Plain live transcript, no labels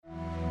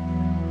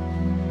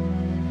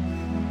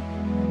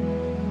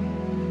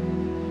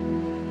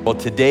Well,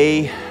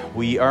 today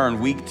we are in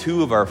week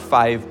 2 of our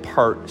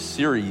 5-part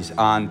series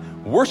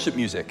on worship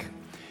music.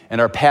 And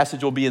our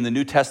passage will be in the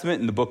New Testament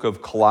in the book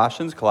of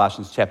Colossians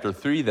chapter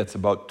 3. That's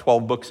about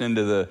 12 books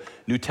into the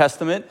New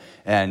Testament.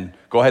 And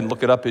go ahead and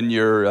look it up in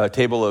your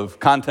table of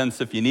contents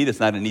if you need. It's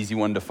not an easy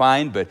one to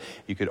find, but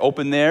you could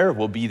open there.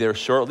 We'll be there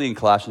shortly in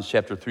Colossians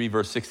chapter 3,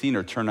 verse 16,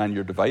 or turn on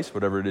your device,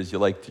 whatever it is you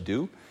like to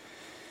do.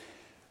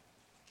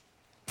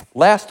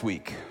 Last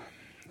week,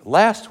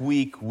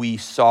 we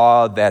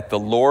saw that the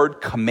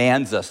Lord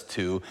commands us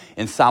to,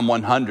 in Psalm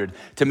 100,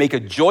 to make a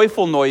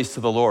joyful noise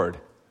to the Lord,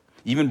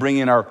 even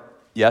bringing our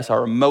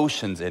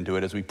emotions into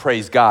it as we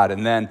praise God.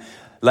 And then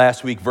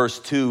last week, verse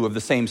 2 of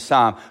the same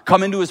psalm,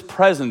 come into his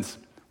presence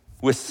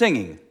with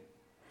singing,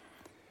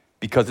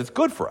 because it's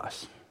good for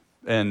us,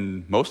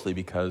 and mostly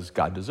because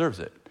God deserves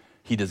it.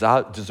 He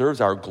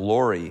deserves our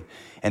glory,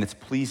 and it's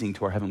pleasing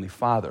to our Heavenly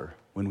Father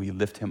when we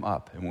lift him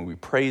up and when we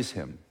praise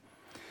him.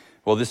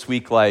 Well, this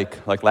week,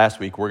 like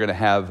last week, we're going to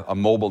have a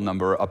mobile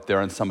number up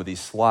there on some of these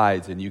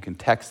slides, and you can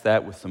text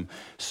that with some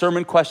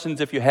sermon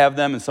questions if you have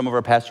them, and some of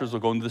our pastors will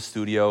go into the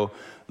studio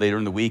later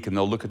in the week, and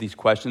they'll look at these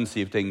questions,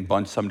 see if they can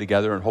bunch some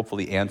together, and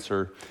hopefully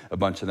answer a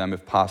bunch of them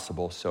if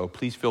possible. So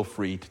please feel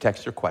free to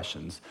text your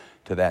questions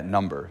to that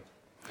number.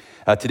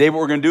 Today, what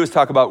we're going to do is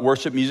talk about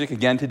worship music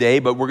again today,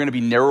 but we're going to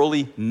be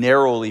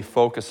narrowly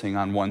focusing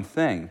on one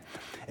thing,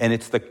 and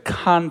it's the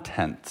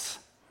contents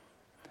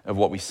of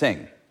what we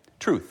sing,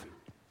 truth.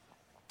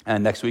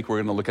 And next week, we're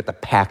going to look at the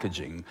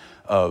packaging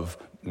of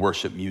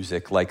worship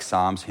music, like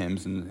psalms,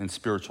 hymns, and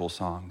spiritual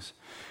songs.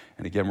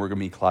 And again, we're going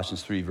to be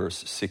Colossians 3,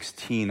 verse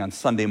 16. On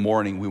Sunday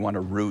morning, we want to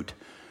root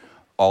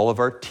all of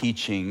our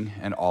teaching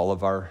and all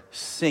of our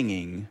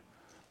singing,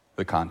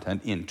 the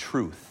content, in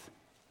truth.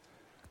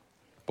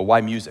 But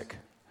why music?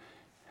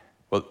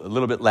 Well, a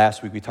little bit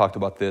last week we talked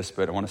about this,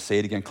 but I want to say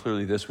it again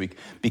clearly this week.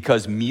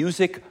 Because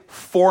music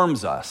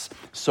forms us,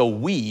 so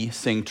we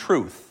sing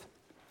truth.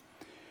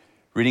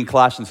 Reading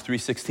Colossians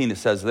 3:16, it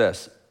says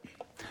this,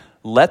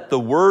 let the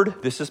word,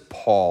 this is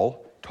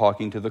Paul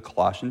talking to the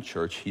Colossian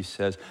church, he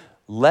says,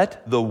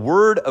 let the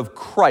word of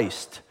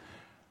Christ,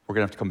 we're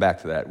going to have to come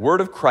back to that, word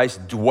of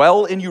Christ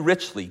dwell in you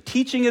richly,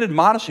 teaching and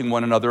admonishing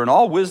one another in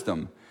all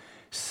wisdom,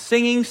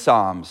 singing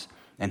psalms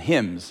and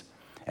hymns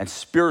and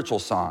spiritual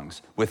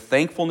songs with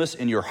thankfulness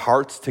in your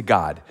hearts to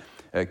God.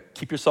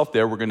 Keep yourself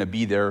there. We're going to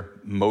be there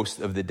most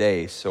of the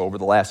day. So over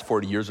the last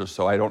 40 years or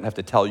so, I don't have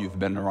to tell you, you've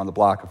been around the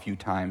block a few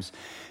times.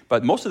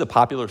 But most of the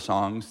popular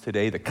songs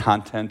today, the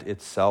content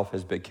itself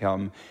has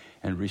become,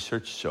 and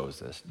research shows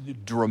this,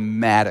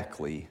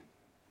 dramatically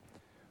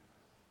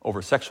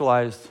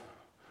over-sexualized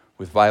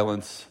with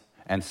violence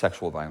and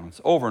sexual violence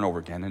over and over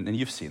again. And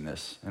you've seen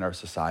this in our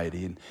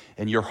society.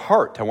 And your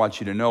heart, I want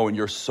you to know, and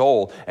your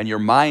soul and your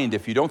mind,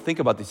 if you don't think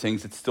about these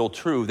things, it's still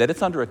true, that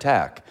it's under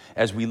attack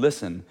as we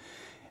listen.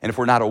 And if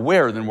we're not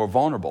aware, then we're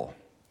vulnerable.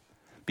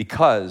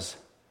 Because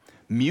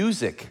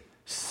music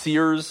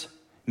sears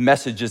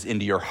messages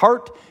into your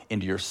heart,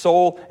 into your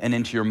soul, and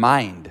into your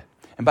mind.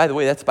 And by the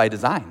way, that's by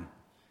design.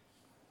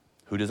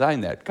 Who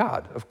designed that?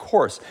 God, of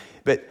course.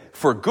 But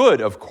for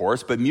good, of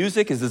course. But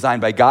music is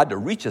designed by God to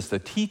reach us, to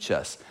teach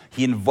us.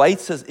 He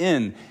invites us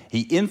in.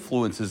 He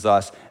influences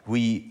us.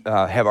 We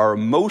have our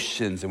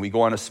emotions, and we go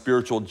on a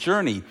spiritual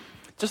journey,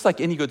 just like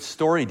any good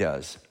story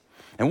does.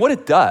 And what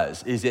it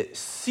does is it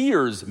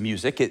sears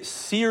music. It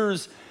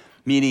sears,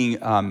 meaning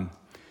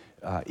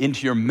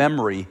into your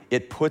memory.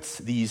 It puts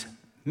these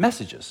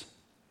messages,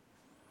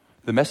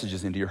 the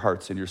messages into your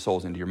hearts, into your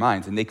souls, into your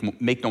minds. And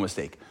make no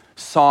mistake,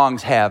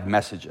 songs have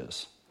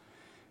messages.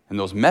 And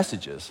those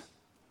messages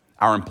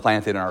are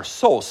implanted in our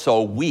soul,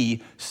 so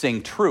we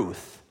sing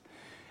truth.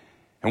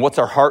 And what's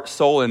our heart,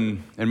 soul,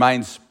 and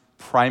mind's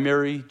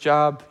primary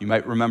job? You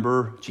might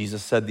remember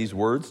Jesus said these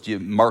words.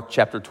 Mark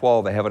chapter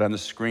 12, I have it on the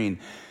screen.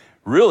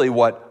 Really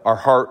what our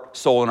heart,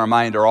 soul, and our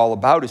mind are all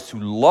about is to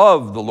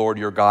love the Lord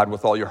your God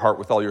with all your heart,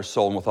 with all your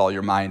soul, and with all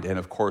your mind, and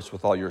of course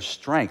with all your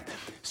strength.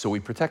 So we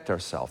protect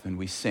ourselves and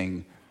we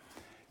sing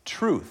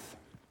truth.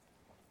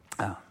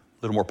 A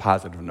little more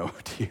positive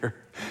note here.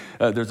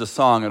 There's a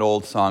song, an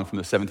old song from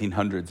the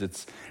 1700s.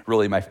 It's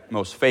really my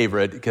most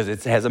favorite because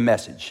it has a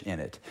message in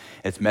it.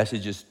 Its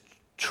message is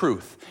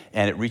truth,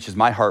 and it reaches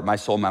my heart, my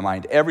soul, my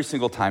mind every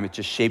single time. It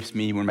just shapes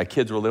me. When my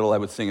kids were little, I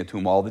would sing it to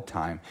them all the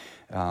time.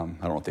 I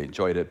don't know if they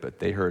enjoyed it, but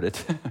they heard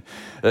it.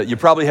 You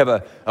probably have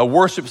a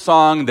worship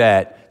song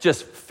that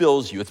just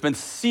fills you. It's been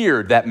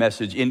seared, that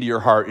message, into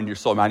your heart, into your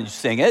soul, mind. You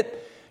sing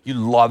it. You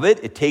love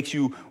it. It takes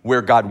you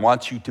where God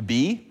wants you to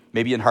be,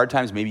 maybe in hard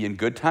times, maybe in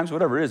good times,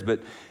 whatever it is. But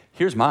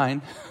here's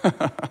mine.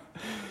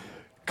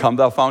 Come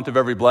thou fount of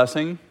every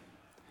blessing.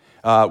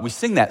 We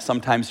sing that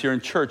sometimes here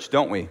in church,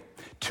 don't we?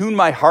 Tune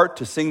my heart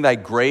to sing thy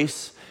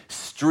grace.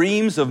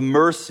 Streams of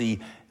mercy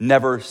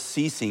never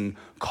ceasing.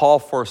 Call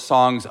for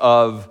songs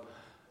of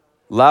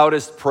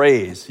loudest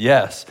praise,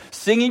 yes.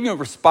 Singing in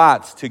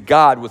response to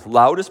God with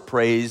loudest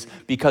praise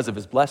because of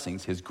his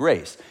blessings, his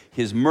grace,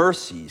 his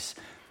mercies.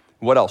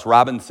 What else?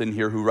 Robinson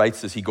here, who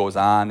writes this, he goes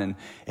on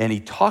and he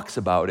talks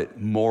about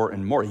it more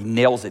and more. He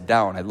nails it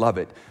down. I love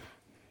it.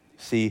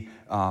 See,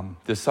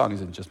 this song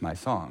isn't just my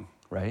song,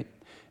 right?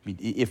 I mean,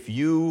 if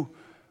you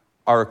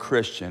are a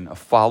Christian, a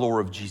follower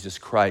of Jesus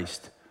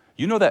Christ,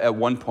 you know that at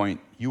one point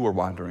you were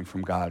wandering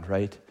from God,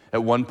 right?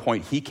 At one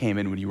point he came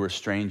in when you were a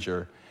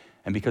stranger,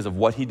 and because of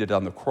what he did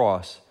on the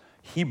cross,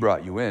 he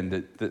brought you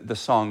in. The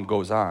song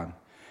goes on.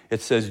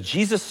 It says,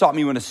 Jesus sought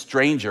me when a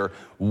stranger,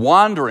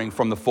 wandering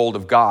from the fold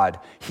of God.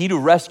 He to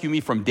rescue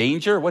me from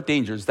danger. What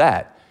danger is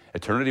that?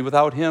 Eternity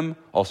without him,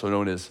 also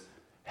known as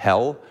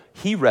hell.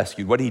 He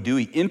rescued. What did he do?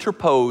 He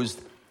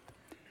interposed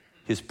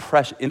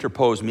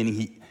meaning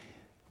he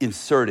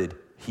inserted,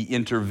 he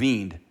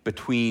intervened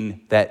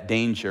between that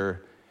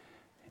danger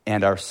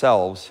and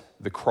ourselves,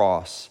 the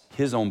cross,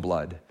 his own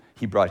blood.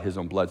 He brought his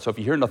own blood. So if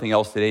you hear nothing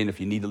else today, and if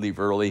you need to leave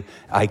early,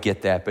 I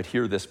get that. But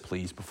hear this,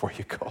 please, before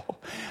you go.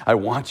 I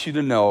want you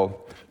to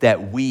know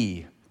that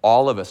we,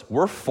 all of us,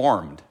 we're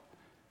formed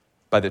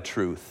by the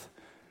truth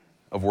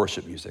of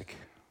worship music.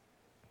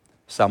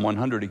 Psalm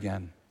 100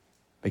 again.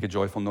 Make a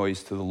joyful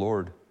noise to the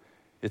Lord.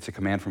 It's a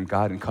command from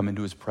God, and come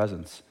into his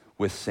presence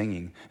with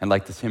singing. And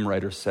like this hymn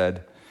writer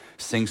said,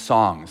 sing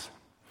songs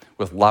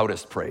with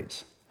loudest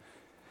praise.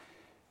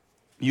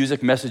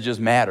 Music messages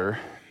matter,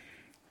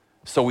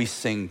 so we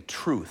sing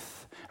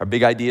truth. Our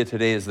big idea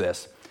today is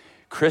this.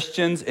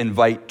 Christians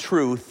invite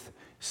truth,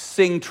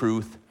 sing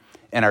truth,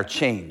 and are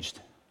changed.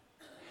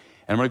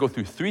 And I'm going to go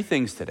through three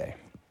things today.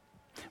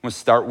 I'm going to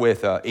start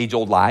with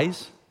age-old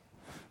lies,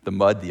 the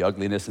mud, the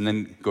ugliness, and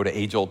then go to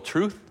age-old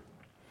truth,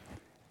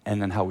 and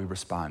then how we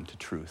respond to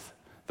truth.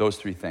 Those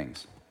three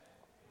things.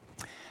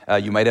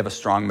 You might have a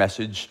strong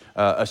message,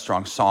 a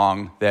strong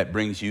song that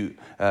brings you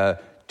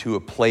to a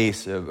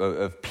place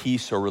of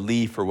peace or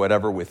relief or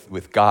whatever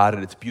with God,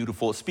 and it's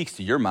beautiful. It speaks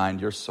to your mind,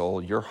 your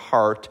soul, your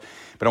heart.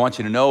 But I want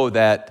you to know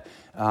that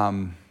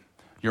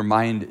your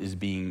mind is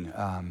being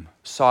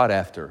sought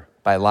after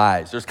by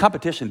lies. There's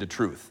competition to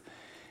truth.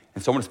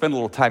 And so I'm going to spend a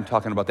little time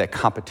talking about that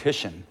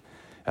competition.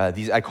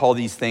 I call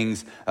these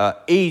things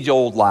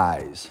age-old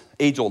lies.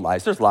 Age-old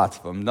lies. There's lots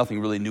of them.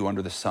 Nothing really new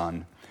under the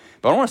sun.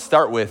 But I want to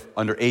start with,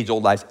 under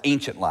age-old lies,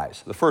 ancient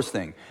lies. The first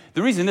thing.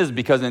 The reason is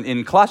because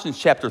in Colossians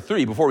chapter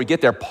 3, before we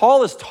get there,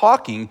 Paul is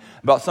talking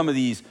about some of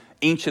these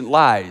ancient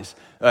lies.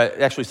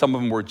 Actually, some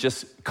of them were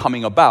just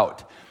coming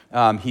about.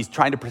 He's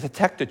trying to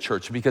protect the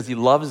church because he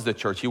loves the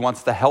church. He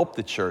wants to help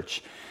the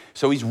church.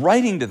 So he's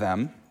writing to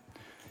them.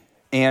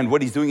 And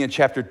what he's doing in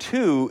chapter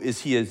 2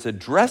 is he is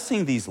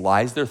addressing these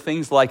lies. They're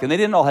things like, and they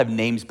didn't all have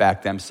names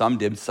back then. Some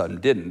did, some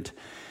didn't.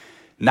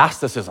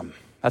 Gnosticism.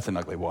 That's an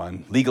ugly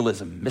one.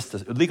 Legalism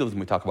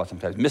we talk about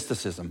sometimes.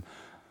 Mysticism,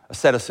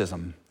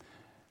 asceticism.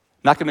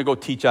 Not going to go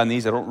teach on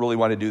these. I don't really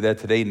want to do that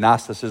today.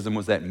 Gnosticism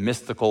was that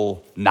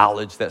mystical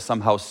knowledge that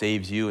somehow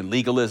saves you. And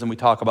legalism we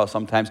talk about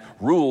sometimes.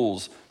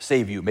 Rules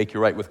save you, make you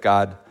right with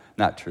God.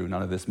 Not true,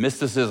 none of this.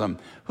 Mysticism,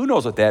 who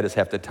knows what that is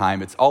half the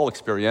time? It's all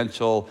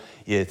experiential.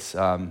 It's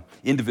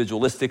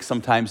individualistic,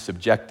 sometimes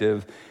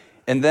subjective.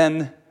 And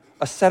then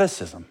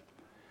asceticism.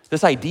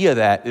 This idea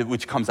that,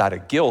 which comes out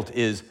of guilt,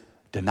 is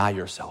deny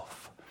yourself.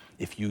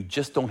 If you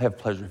just don't have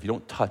pleasure, if you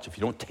don't touch, if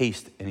you don't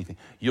taste anything,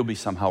 you'll be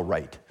somehow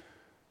right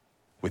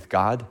with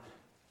God.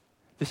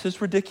 This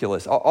is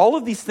ridiculous. All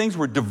of these things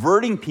were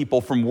diverting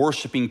people from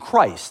worshiping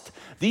Christ.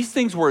 These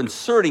things were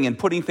inserting and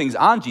putting things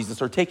on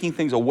Jesus or taking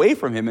things away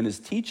from him in his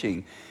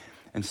teaching.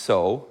 And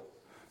so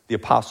the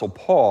Apostle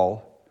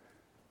Paul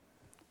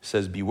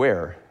says,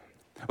 beware.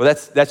 Well,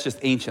 that's just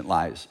ancient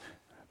lies.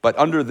 But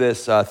under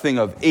this thing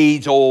of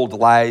age-old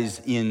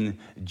lies in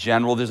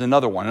general, there's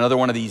another one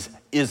of these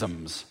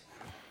isms.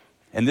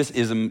 And this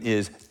ism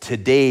is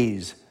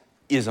today's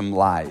ism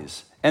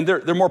lies. And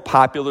they're more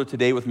popular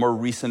today with more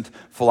recent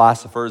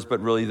philosophers, but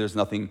really there's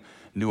nothing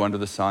new under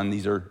the sun.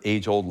 These are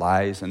age-old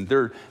lies, and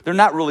they're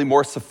not really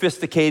more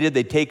sophisticated.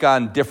 They take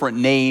on different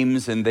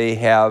names, and they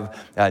have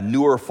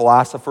newer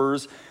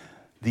philosophers.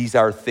 These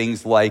are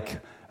things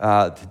like,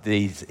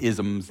 these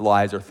isms,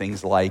 lies are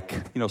things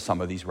like,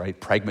 some of these, right?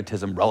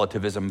 Pragmatism,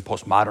 relativism,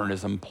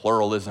 postmodernism,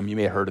 pluralism. You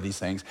may have heard of these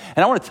things.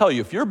 And I want to tell you,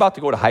 if you're about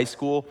to go to high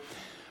school,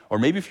 or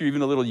maybe if you're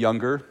even a little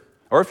younger,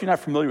 or if you're not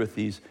familiar with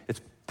these,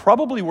 it's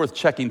probably worth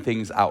checking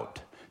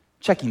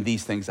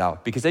these things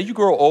out. Because as you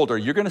grow older,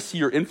 you're going to see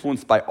you're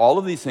influenced by all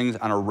of these things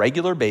on a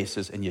regular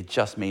basis, and you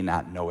just may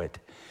not know it.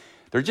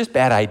 They're just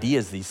bad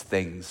ideas, these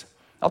things.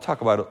 I'll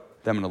talk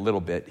about them in a little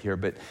bit here,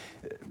 but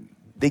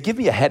they give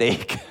me a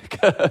headache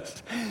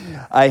because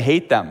I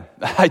hate them.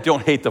 I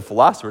don't hate the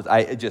philosophers.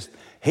 I just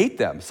hate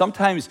them.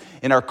 Sometimes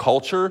in our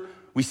culture,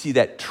 we see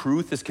that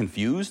truth is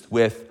confused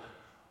with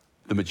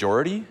the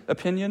majority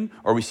opinion,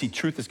 or we see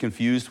truth is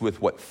confused with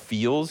what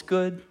feels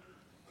good.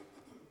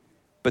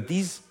 But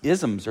these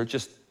isms are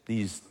just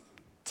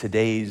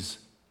today's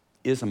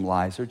ism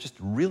lies. They're just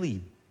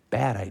really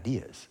bad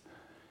ideas.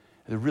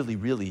 They're really,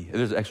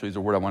 there's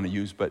a word I want to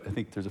use, but I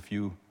think there's a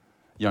few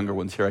younger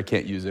ones here. I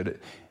can't use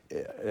it.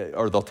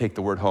 Or they'll take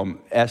the word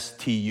home.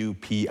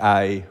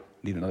 S-T-U-P-I,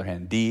 need another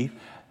hand, D.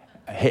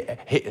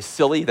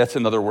 Silly, that's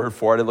another word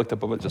for it. I looked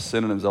up a bunch of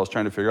synonyms. I was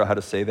trying to figure out how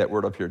to say that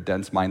word up here.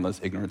 Dense, mindless,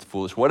 ignorance,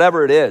 foolish,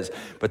 whatever it is.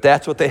 But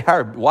that's what they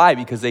are. Why?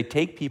 Because they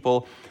take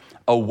people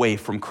away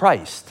from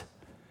Christ.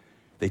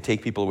 They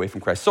take people away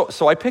from Christ.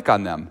 So I pick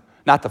on them,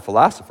 not the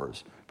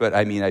philosophers, but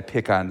I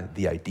pick on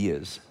the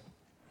ideas.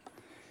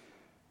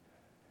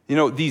 You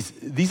know,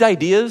 these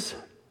ideas,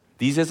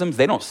 these isms,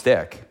 they don't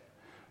stick.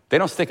 They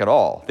don't stick at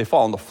all. They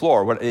fall on the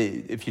floor.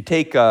 If you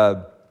take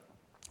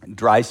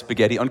dry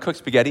spaghetti, uncooked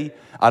spaghetti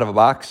out of a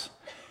box,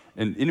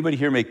 and anybody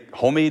here make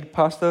homemade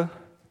pasta?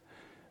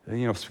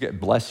 You know, spaghetti,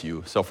 bless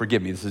you, so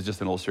forgive me, this is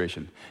just an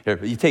illustration.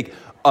 Here, you take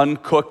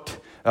uncooked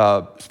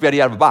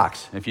spaghetti out of a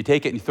box, and if you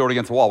take it and you throw it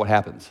against the wall, what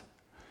happens?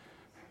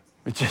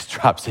 It just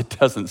drops. It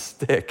doesn't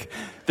stick.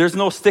 There's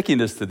no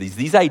stickiness to these.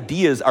 These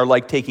ideas are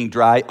like taking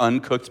dry,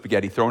 uncooked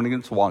spaghetti, throwing it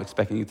against the wall, and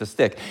expecting it to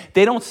stick.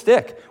 They don't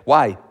stick.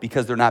 Why?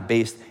 Because they're not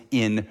based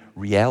in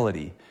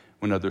reality.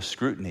 When under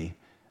scrutiny,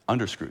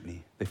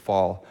 they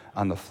fall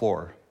on the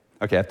floor.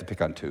 Okay, I have to pick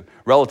on two.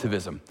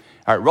 Relativism.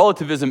 All right,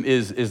 relativism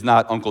is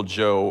not Uncle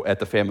Joe at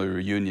the family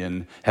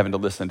reunion having to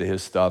listen to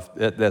his stuff.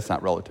 That's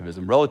not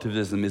relativism.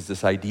 Relativism is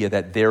this idea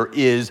that there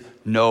is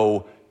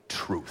no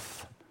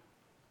truth.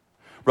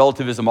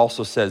 Relativism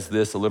also says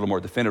this a little more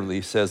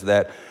definitively, says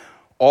that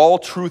all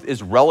truth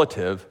is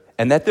relative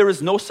and that there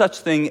is no such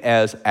thing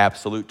as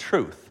absolute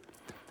truth.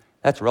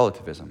 That's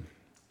relativism.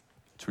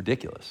 It's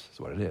ridiculous, is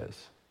what it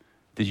is.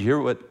 Did you hear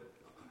what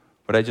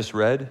I just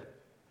read?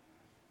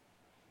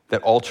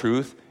 That all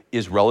truth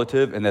is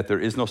relative and that there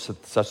is no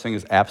such thing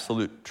as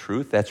absolute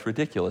truth? That's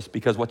ridiculous,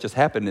 because what just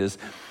happened is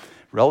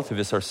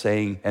relativists are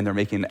saying, and they're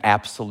making an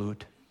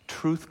absolute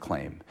truth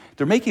claim.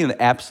 They're making an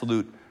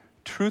absolute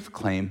truth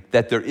claim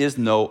that there is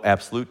no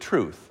absolute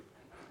truth.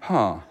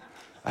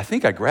 I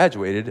think I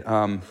graduated.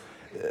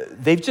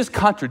 They've just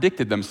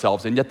contradicted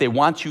themselves, and yet they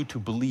want you to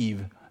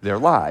believe their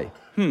lie.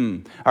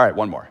 All right,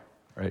 one more.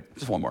 Right?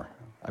 Just one more.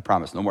 I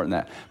promise, no more than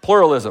that.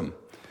 Pluralism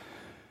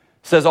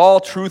says all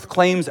truth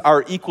claims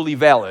are equally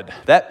valid.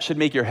 That should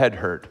make your head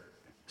hurt.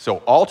 So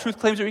all truth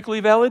claims are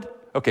equally valid?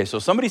 Okay, so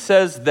somebody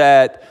says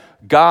that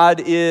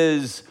God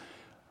is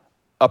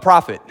a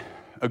prophet,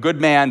 a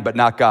good man, but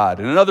not God.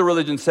 And another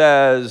religion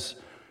says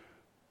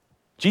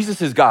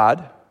Jesus is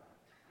God,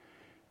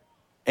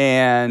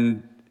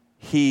 and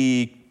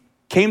he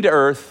came to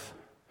earth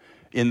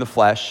in the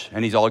flesh,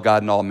 and he's all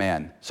God and all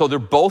man. So they're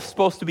both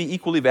supposed to be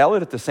equally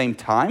valid at the same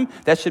time?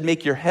 That should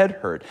make your head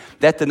hurt.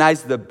 That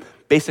denies the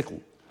basic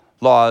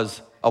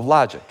laws of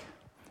logic.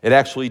 It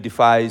actually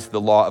defies the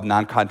law of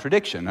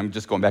non-contradiction. I'm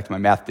just going back to my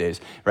math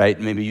days, right?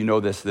 Maybe you know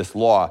this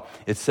law.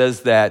 It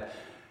says that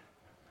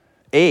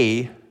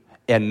A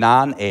and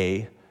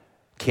non-A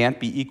can't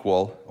be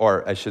equal,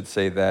 or I should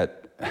say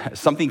that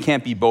something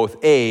can't be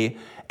both A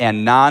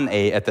and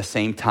non-A at the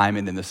same time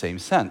and in the same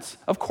sense.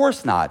 Of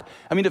course not.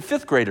 I mean, a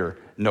fifth grader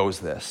knows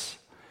this.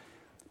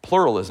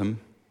 Pluralism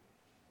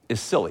is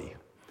silly.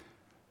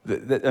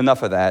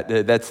 Enough of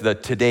that. That's the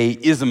today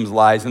isms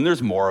lies, and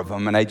there's more of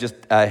them, and I just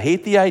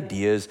hate the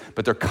ideas,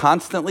 but they're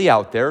constantly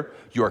out there.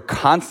 You are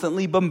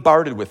constantly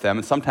bombarded with them,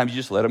 and sometimes you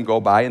just let them go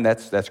by, and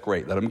that's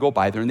great. Let them go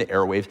by. They're in the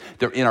airwaves.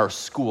 They're in our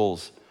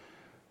schools.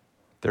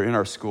 They're in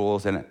our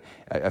schools, and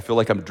I feel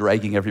like I'm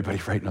dragging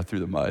everybody right now through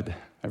the mud.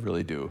 I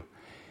really do.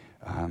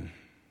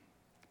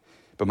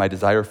 But my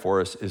desire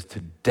for us is to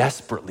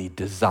desperately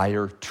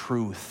desire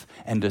truth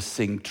and to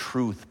sing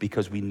truth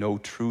because we know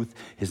truth.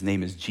 His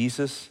name is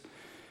Jesus.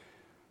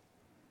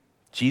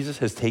 Jesus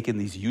has taken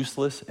these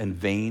useless and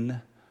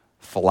vain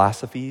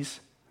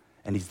philosophies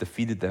and he's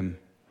defeated them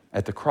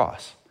at the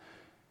cross.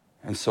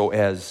 And so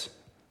as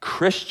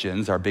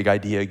Christians, our big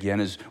idea again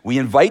is we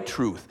invite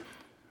truth.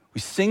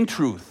 We sing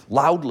truth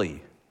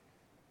loudly,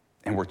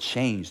 and we're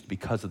changed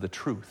because of the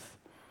truth.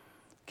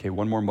 Okay,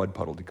 one more mud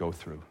puddle to go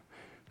through.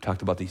 We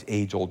talked about these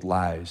age-old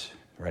lies,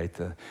 right?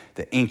 The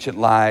ancient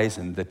lies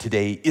and the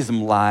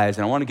today-ism lies.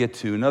 And I want to get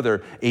to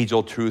another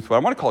age-old truth, what I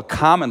want to call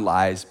common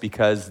lies,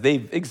 because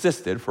they've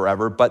existed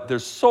forever, but they're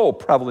so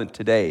prevalent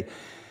today.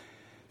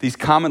 These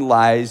common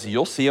lies,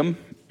 you'll see them.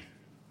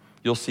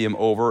 You'll see them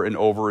over and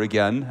over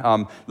again.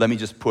 Let me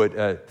just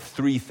put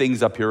three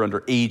things up here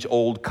under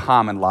age-old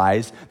common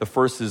lies. The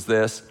first is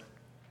this: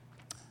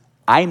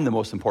 I'm the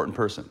most important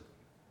person.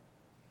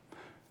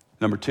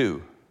 Number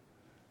two,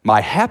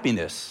 my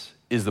happiness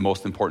is the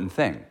most important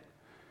thing.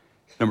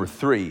 Number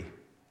three,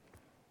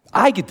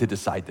 I get to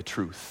decide the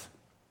truth.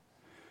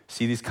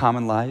 See these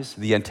common lies?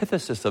 The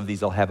antithesis of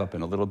these I'll have up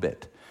in a little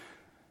bit.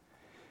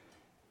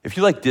 If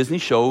you like Disney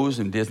shows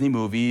and Disney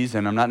movies,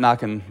 and I'm not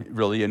knocking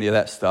really any of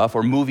that stuff,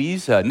 or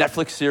movies,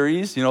 Netflix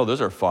series, you know,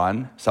 those are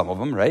fun, some of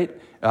them, right?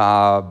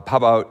 How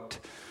about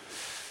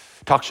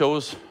talk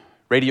shows,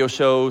 radio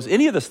shows,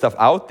 any of the stuff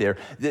out there?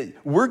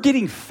 We're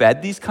getting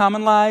fed these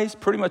common lies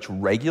pretty much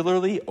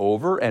regularly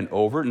over and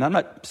over, and I'm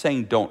not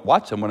saying don't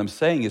watch them. What I'm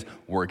saying is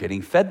we're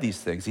getting fed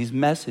these things, these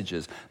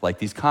messages, like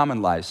these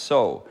common lies.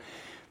 So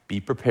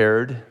be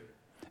prepared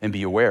and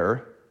be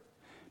aware,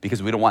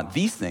 because we don't want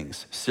these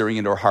things searing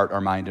into our heart,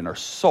 our mind, and our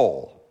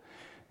soul.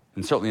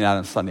 And certainly not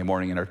on Sunday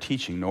morning in our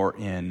teaching, nor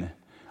in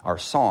our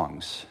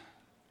songs.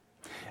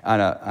 On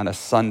a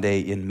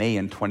Sunday in May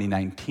in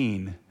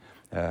 2019,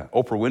 Oprah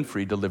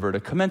Winfrey delivered a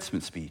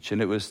commencement speech,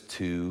 and it was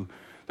to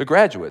the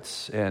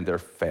graduates and their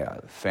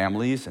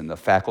families and the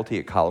faculty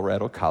at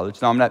Colorado College.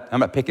 Now, I'm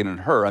not picking on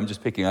her. I'm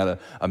just picking on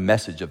a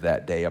message of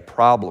that day, a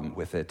problem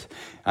with it.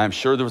 I'm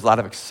sure there was a lot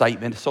of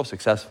excitement. So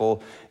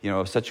successful,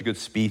 such a good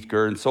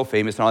speaker and so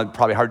famous. And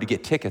probably hard to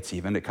get tickets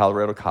even at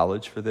Colorado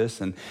College for this.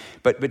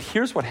 But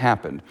here's what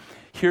happened.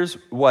 Here's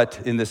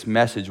what in this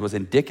message was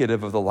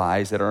indicative of the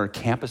lies that are on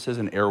campuses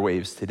and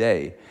airwaves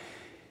today.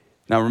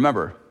 Now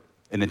remember,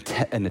 an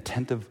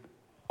attentive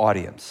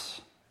audience.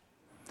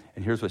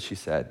 And here's what she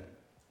said.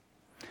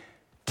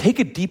 Take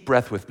a deep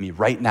breath with me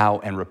right now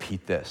and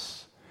repeat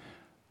this.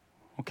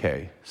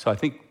 Okay, so I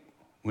think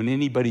when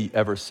anybody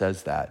ever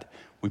says that,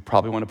 we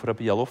probably want to put up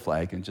a yellow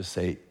flag and just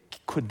say,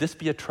 could this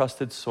be a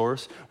trusted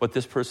source? What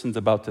this person's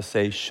about to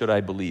say, should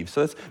I believe?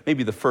 So that's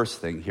maybe the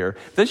first thing here.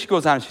 Then she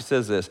goes on and she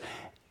says this,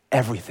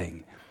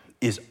 everything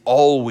is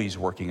always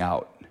working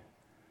out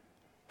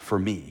for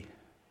me.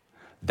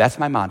 That's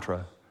my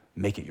mantra,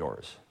 make it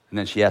yours. And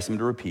then she asks him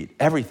to repeat,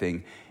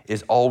 everything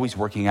is always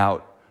working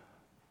out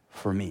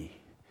for me.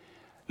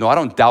 No, I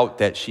don't doubt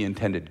that she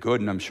intended good,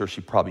 and I'm sure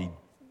she probably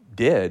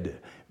did,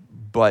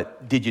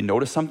 but did you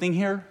notice something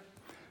here?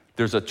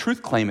 There's a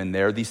truth claim in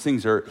there. These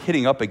things are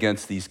hitting up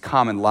against these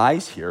common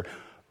lies here.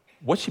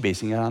 What's she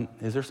basing it on?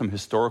 Is there some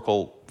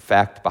historical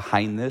fact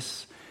behind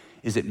this?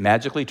 Is it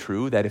magically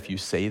true that if you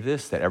say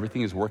this, that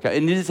everything is working out?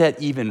 And is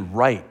that even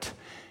right?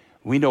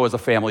 We know as a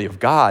family of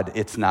God,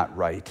 it's not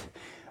right.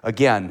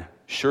 Again,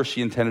 sure,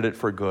 she intended it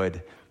for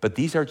good, but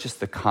these are just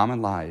the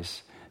common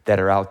lies that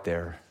are out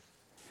there.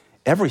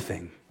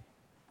 Everything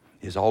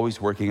is always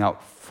working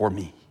out for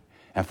me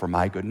and for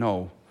my good.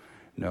 No.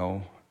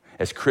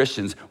 As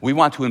Christians, we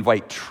want to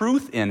invite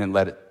truth in and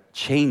let it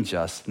change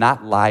us,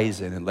 not lies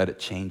in and let it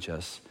change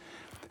us.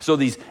 So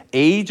these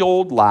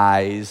age-old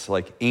lies,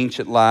 like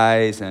ancient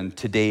lies and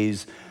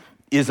today's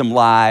ism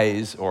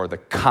lies or the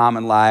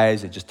common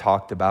lies I just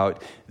talked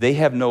about, they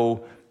have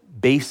no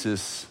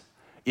basis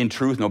in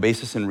truth, no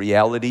basis in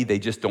reality. They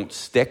just don't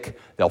stick.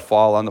 They'll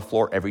fall on the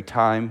floor every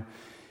time.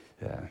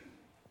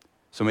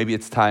 So maybe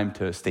it's time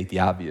to state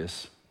the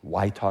obvious.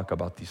 Why talk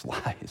about these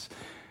lies?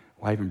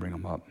 Why even bring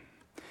them up?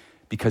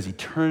 Because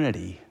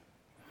eternity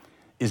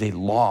is a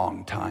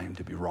long time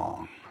to be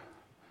wrong.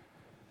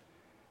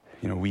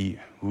 We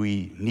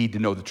need to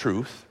know the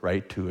truth,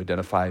 right, to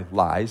identify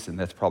lies, and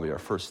that's probably our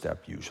first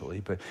step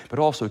usually. But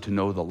also to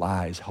know the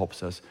lies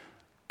helps us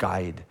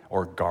guide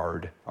or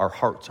guard our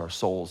hearts, our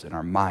souls, and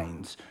our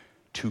minds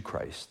to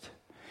Christ.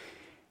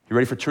 You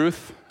ready for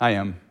truth? I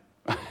am.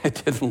 I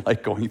didn't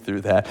like going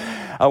through that.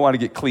 I want to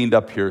get cleaned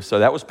up here, so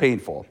that was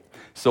painful.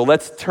 So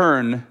let's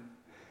turn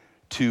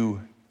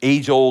to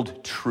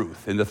age-old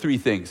truth and the three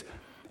things.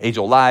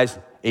 Age-old lies,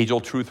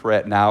 age-old truth we're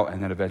at now,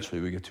 and then eventually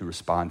we get to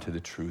respond to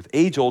the truth.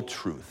 Age-old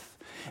truth.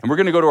 And we're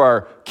going to go to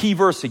our key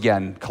verse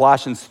again,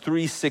 Colossians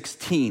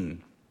 3:16.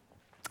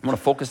 I want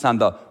to focus on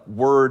the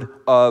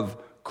word of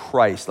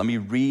Christ. Let me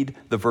read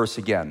the verse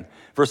again.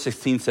 Verse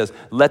 16 says,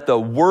 let the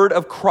word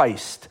of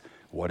Christ,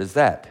 what is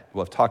that?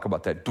 We'll talk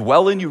about that.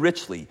 Dwell in you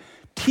richly,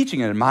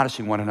 teaching and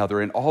admonishing one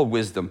another in all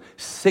wisdom,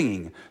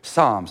 singing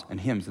psalms and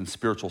hymns and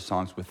spiritual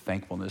songs with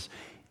thankfulness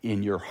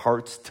in your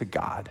hearts to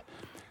God.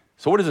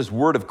 So what is this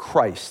word of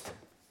Christ?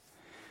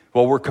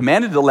 Well, we're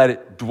commanded to let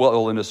it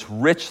dwell in us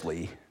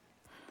richly.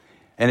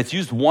 And it's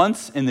used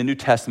once in the New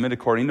Testament,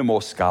 according to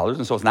most scholars.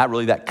 And so it's not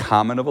really that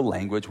common of a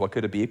language. What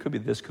could it be? It could be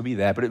this, could be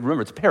that. But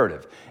remember, it's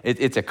imperative.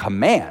 It's a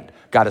command.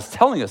 God is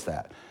telling us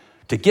that.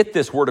 To get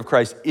this word of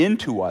Christ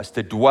into us,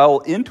 to dwell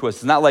into us.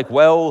 It's not like,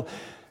 well,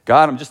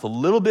 God, I'm just a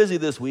little busy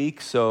this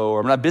week,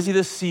 or I'm not busy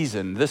this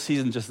season. This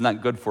season's just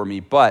not good for me.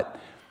 But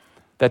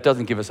that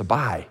doesn't give us a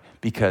bye,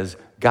 because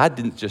God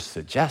didn't just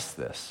suggest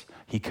this.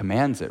 He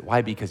commands it.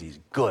 Why? Because he's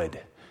good.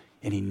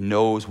 And he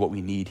knows what we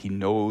need. He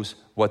knows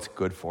what's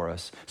good for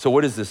us. So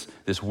what is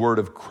this word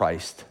of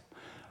Christ?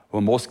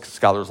 Well, most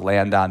scholars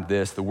land on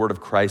this, the word of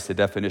Christ, the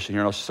definition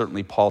here. Now,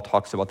 certainly Paul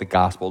talks about the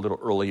gospel a little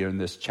earlier in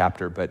this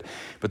chapter, but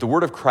the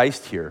word of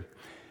Christ here,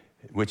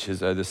 which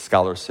is, this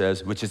scholar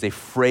says, which is a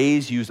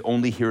phrase used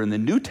only here in the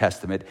New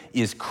Testament,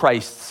 is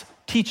Christ's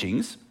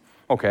teachings,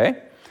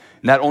 okay?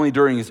 Not only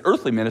during his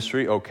earthly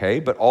ministry, okay,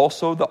 but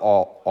also the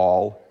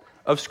all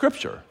of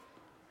Scripture.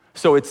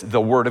 So it's the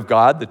Word of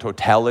God, the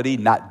totality,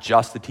 not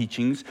just the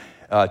teachings,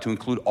 to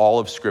include all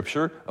of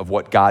Scripture, of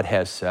what God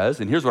has says.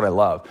 And here's what I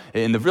love.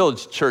 In the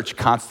Village Church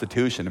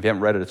Constitution, if you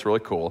haven't read it, it's really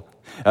cool.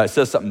 It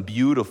says something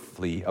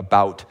beautifully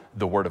about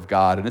the Word of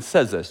God. And it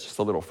says this, just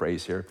a little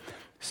phrase here.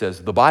 It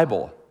says, the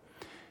Bible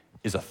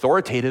is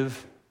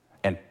authoritative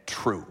and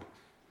true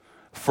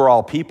for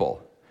all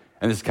people.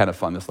 And this is kind of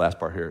fun, this last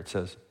part here. It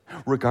says,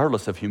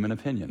 regardless of human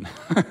opinion.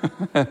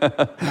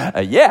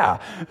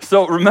 Yeah.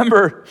 So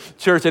remember,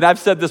 church, and I've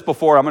said this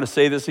before, I'm going to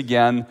say this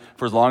again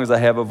for as long as I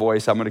have a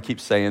voice. I'm going to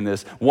keep saying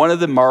this. One of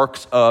the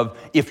marks of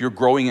if you're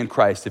growing in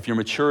Christ, if you're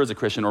mature as a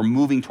Christian or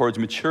moving towards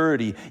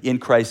maturity in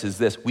Christ is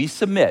this. We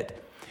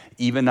submit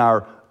even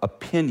our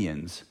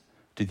opinions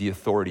to the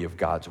authority of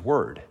God's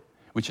word,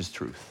 which is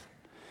truth.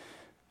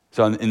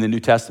 So in the New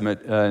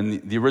Testament,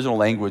 in the original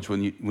language,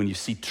 when you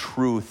see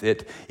truth,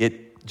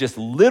 it just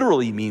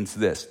literally means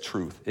this,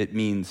 truth. It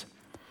means,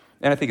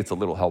 and I think it's a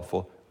little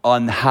helpful,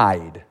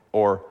 unhide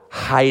or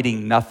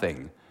hiding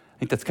nothing. I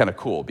think that's kind of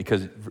cool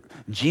because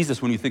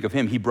Jesus, when you think of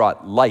him, he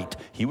brought light.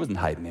 He wasn't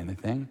hiding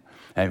anything.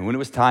 And when it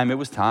was time, it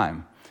was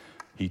time.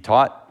 He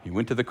taught, he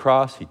went to the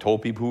cross, he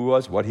told people who he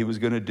was, what he was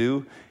going to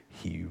do.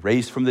 He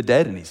raised from the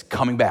dead and he's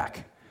coming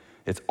back.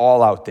 It's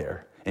all out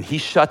there. And he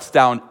shuts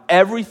down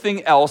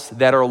everything else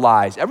that are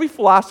lies. Every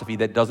philosophy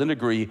that doesn't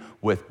agree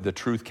with the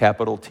truth,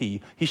 capital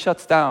T, he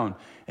shuts down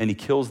and he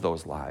kills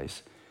those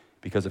lies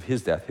because of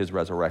his death, his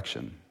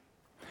resurrection.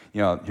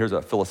 You know, here's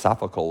a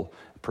philosophical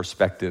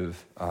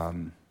perspective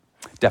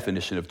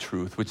definition of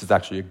truth, which is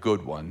actually a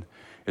good one.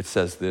 It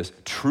says this: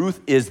 truth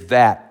is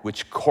that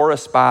which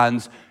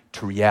corresponds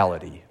to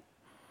reality.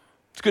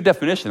 It's a good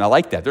definition. I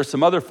like that. There's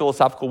some other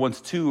philosophical ones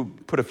too,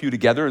 put a few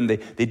together, and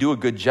they do a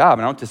good job,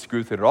 and I don't disagree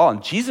with it at all.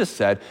 And Jesus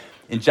said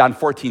in John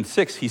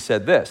 14:6, he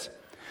said this: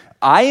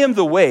 I am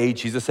the way,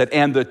 Jesus said,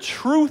 and the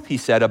truth, he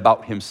said,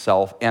 about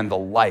himself, and the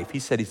life. He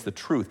said he's the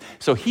truth.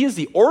 So he is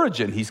the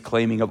origin, he's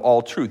claiming, of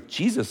all truth.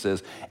 Jesus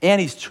is, and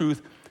he's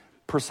truth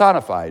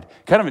personified.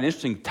 Kind of an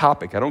interesting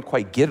topic. I don't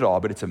quite get it all,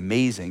 but it's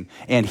amazing.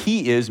 And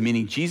he is,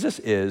 meaning Jesus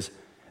is,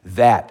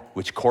 that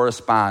which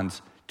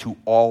corresponds to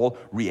all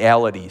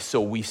reality.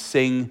 So we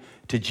sing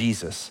to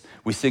Jesus.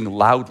 We sing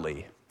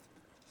loudly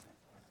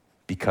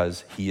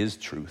because he is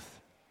truth.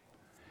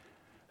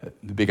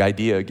 The big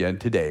idea again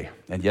today,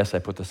 and yes, I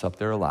put this up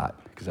there a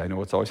lot because I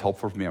know it's always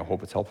helpful for me. I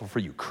hope it's helpful for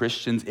you.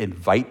 Christians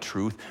invite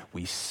truth,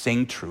 we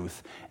sing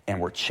truth,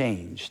 and we're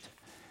changed.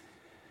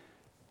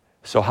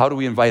 So how do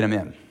we invite him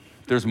in?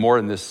 There's more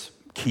in this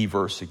key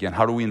verse again.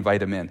 How do we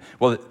invite him in?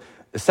 Well,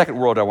 the second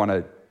word I want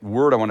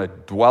to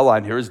dwell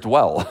on here is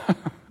dwell.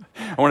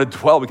 I want to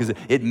dwell because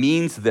it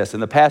means this.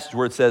 In the passage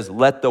where it says,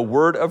 let the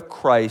word of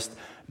Christ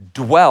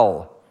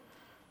dwell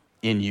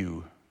in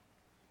you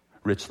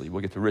richly.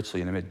 We'll get to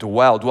richly in a minute.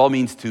 Dwell. Dwell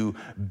means to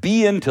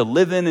be in, to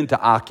live in, and to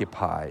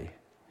occupy.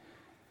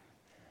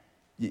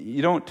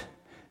 You don't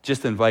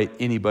just invite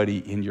anybody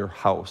in your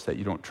house that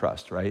you don't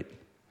trust, right?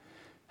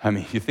 I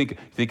mean, you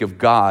think of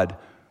God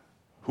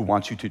who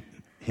wants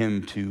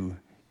him to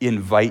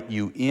invite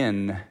you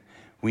in.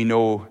 We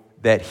know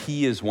that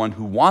he is one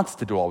who wants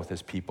to dwell with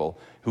his people,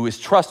 who is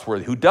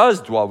trustworthy, who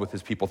does dwell with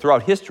his people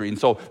throughout history. And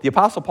so the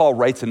Apostle Paul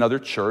writes another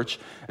church,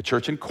 a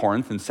church in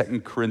Corinth in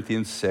 2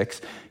 Corinthians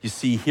 6. You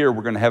see here,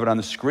 we're going to have it on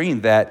the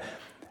screen, that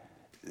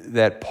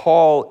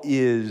Paul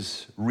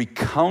is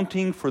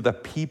recounting for the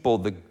people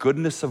the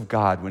goodness of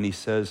God when he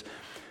says,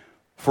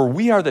 for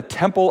we are the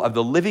temple of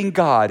the living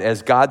God,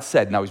 as God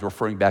said. Now he's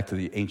referring back to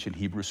the ancient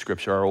Hebrew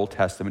scripture, our Old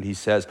Testament. He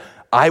says,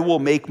 I will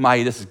make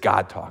this is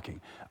God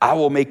talking, I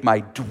will make my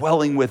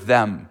dwelling with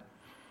them.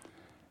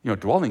 You know,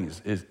 dwelling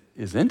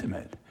is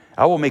intimate.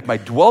 I will make my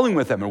dwelling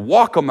with them and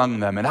walk among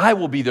them, and I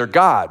will be their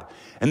God,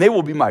 and they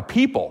will be my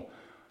people.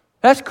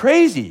 That's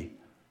crazy,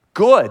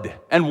 good,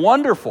 and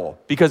wonderful,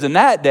 because in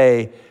that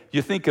day,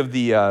 you think of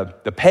the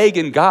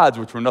pagan gods,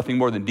 which were nothing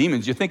more than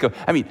demons. You think of,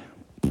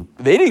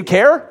 they didn't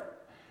care.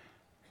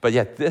 But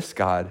yet this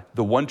God,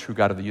 the one true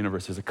God of the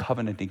universe, is a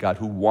covenanting God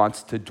who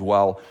wants to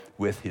dwell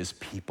with his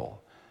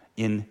people,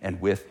 in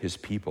and with his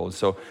people. And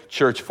so,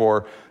 church,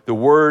 for the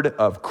word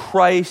of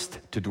Christ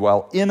to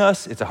dwell in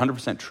us, it's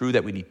 100% true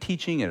that we need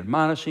teaching and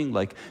admonishing,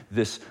 like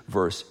this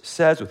verse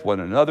says, with one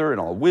another in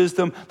all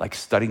wisdom, like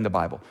studying the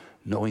Bible,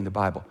 knowing the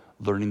Bible,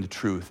 learning the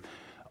truth,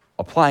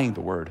 applying the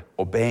word,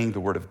 obeying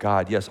the word of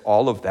God. Yes,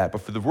 all of that.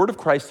 But for the word of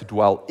Christ to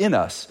dwell in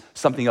us,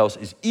 something else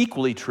is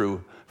equally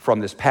true from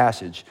this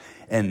passage.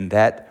 And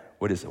that,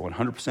 what is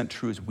 100%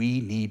 true, is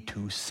we need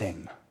to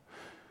sing.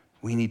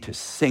 We need to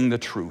sing the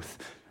truth.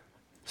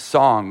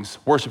 Songs,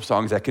 worship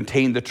songs that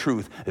contain the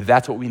truth.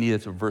 That's what we need.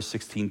 That's what verse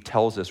 16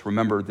 tells us.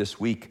 Remember, this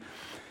week,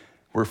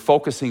 we're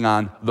focusing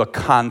on the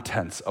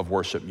contents of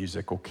worship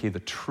music. Okay, the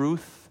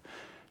truth.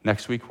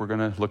 Next week, we're going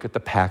to look at the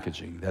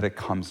packaging that it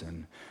comes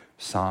in.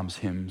 Psalms,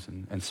 hymns,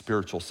 and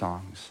spiritual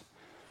songs.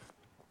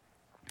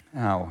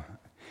 Now,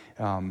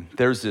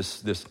 there's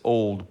this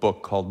old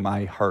book called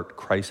My Heart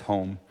Cries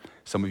Home.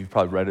 Some of you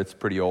probably read it. It's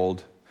pretty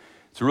old.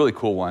 It's a really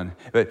cool one.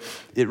 But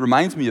it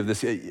reminds me of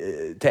this,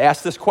 to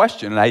ask this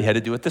question, and I had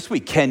to do it this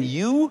week. Can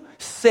you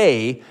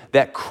say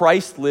that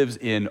Christ lives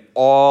in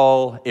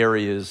all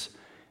areas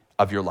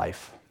of your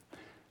life?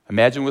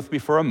 Imagine with me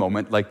for a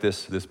moment, like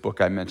this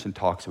book I mentioned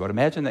talks about.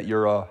 Imagine that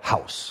you're a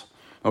house,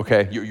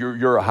 okay?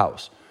 You're a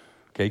house.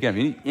 Okay,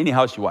 again, any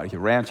house you want. You can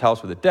have a ranch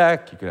house with a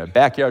deck. You can have a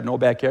backyard, no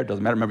backyard.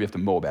 Doesn't matter. Remember, you have to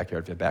mow a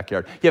backyard if you have a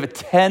backyard. You have a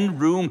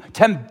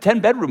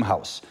 10-bedroom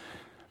house.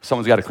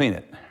 Someone's got to clean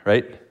it,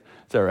 right?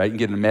 It's all right. You can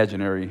get an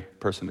imaginary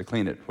person to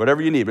clean it.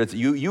 Whatever you need. But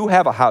you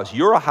have a house.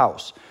 You're a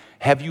house.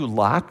 Have you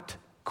locked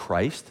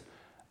Christ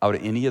out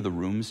of any of the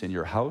rooms in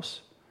your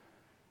house?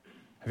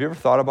 Have you ever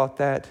thought about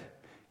that?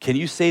 Can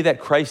you say that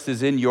Christ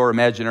is in your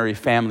imaginary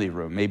family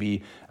room?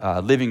 Maybe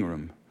living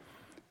room.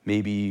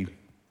 Maybe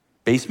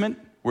basement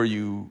where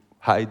you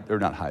hide, or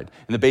not hide,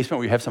 in the basement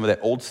where you have some of that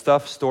old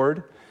stuff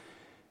stored,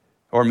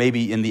 or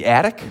maybe in the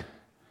attic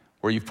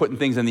where you've put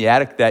things in the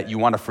attic that you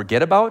want to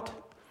forget about.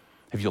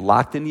 Have you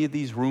locked any of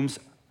these rooms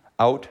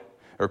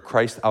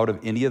out of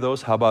any of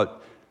those? How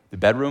about the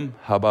bedroom?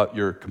 How about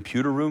your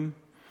computer room?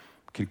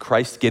 Can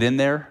Christ get in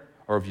there?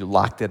 Or have you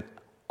locked it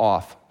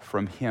off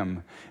from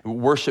him?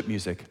 Worship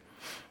music.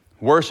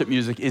 Worship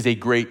music is a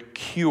great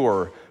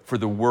cure for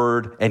the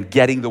word and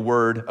getting the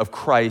word of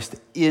Christ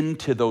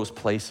into those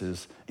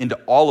places, into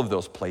all of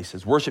those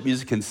places. Worship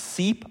music can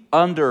seep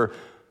under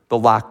the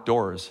locked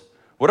doors.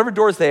 Whatever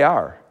doors they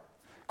are,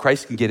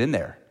 Christ can get in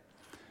there.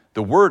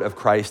 The word of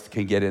Christ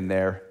can get in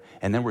there,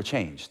 and then we're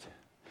changed.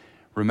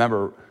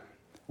 Remember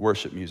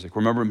worship music.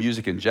 Remember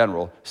music in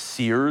general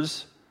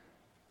sears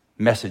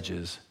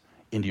messages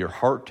into your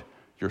heart,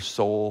 your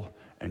soul,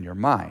 and your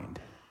mind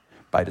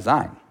by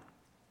design.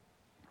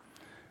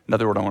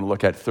 Another word I want to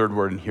look at, third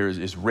word in here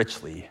is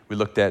richly. We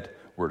looked at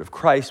word of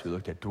Christ. We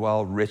looked at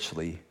dwell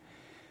richly.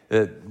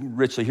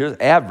 Richly, here's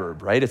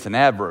adverb, right? It's an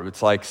adverb.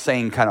 It's like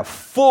saying kind of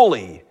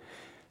fully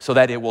so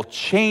that it will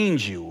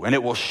change you and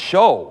it will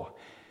show.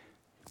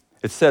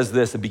 It says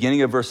this, the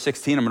beginning of verse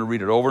 16, I'm going to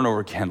read it over and over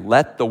again.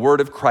 Let the word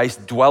of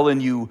Christ dwell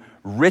in you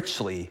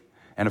richly.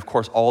 And of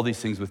course, all these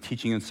things with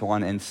teaching and so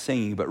on and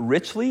singing. But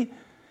richly,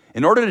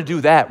 in order to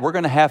do that, we're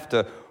going to have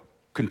to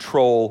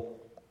control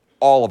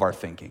all of our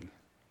thinking.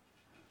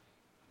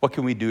 What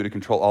can we do to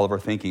control all of our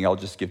thinking? I'll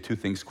just give two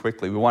things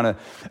quickly. We want to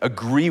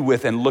agree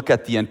with and look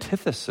at the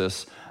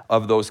antithesis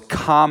of those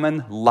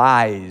common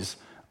lies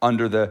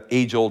under the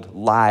age-old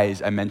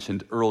lies I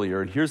mentioned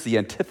earlier. And here's the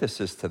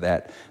antithesis to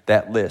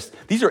that list.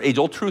 These are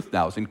age-old truth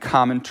nows and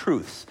common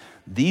truths.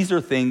 These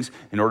are things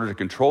in order to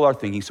control our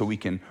thinking so we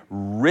can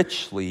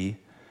richly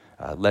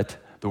let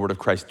the word of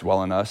Christ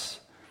dwell in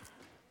us.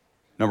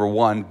 Number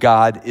one,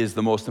 God is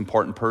the most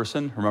important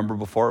person. Remember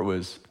before it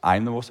was,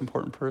 I'm the most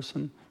important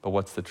person? But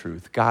what's the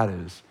truth?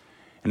 God is.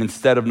 And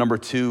instead of number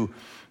two,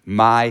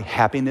 my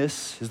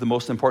happiness is the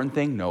most important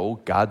thing? No,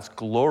 God's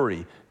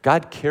glory.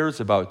 God cares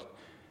about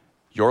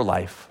your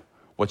life,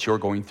 what you're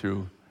going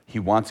through. He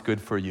wants good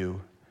for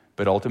you,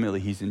 but ultimately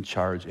he's in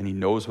charge and he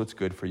knows what's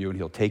good for you and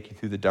he'll take you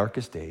through the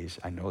darkest days.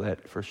 I know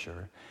that for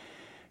sure.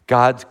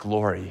 God's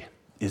glory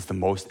is the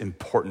most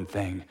important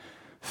thing.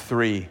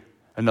 Three,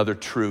 another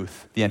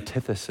truth, the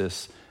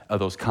antithesis of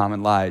those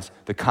common lies.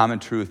 The common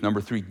truth, number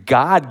three,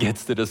 God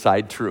gets to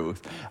decide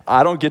truth.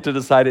 I don't get to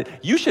decide it.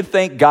 You should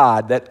thank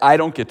God that I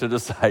don't get to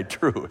decide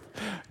truth.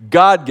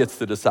 God gets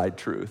to decide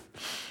truth.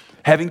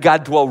 Having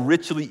God dwell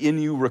richly in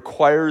you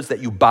requires that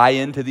you buy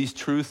into these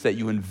truths, that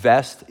you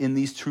invest in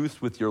these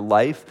truths with your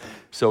life.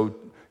 So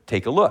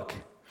take a look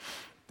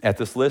at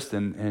this list,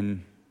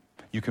 and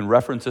you can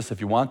reference this if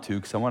you want to,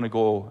 because I want to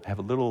go have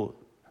a little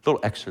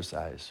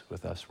exercise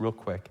with us real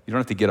quick. You don't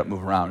have to get up,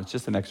 move around. It's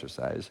just an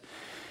exercise.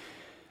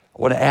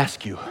 I want to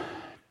ask you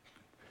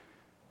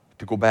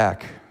to go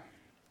back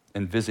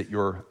and visit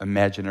your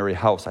imaginary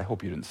house. I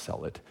hope you didn't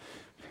sell it.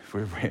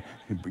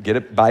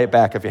 Buy it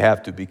back if you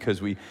have to,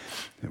 because we're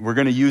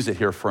going to use it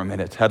here for a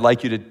minute. I'd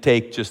like you to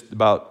take just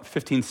about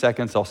 15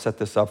 seconds. I'll set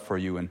this up for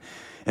you. And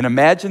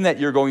imagine that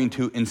you're going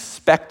to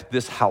inspect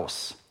this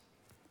house.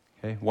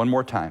 Okay, one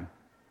more time.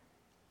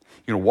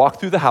 You're going to walk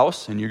through the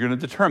house and you're going to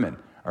determine,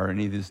 are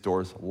any of these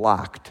doors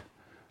locked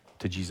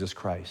to Jesus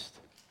Christ?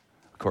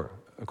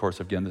 Of course,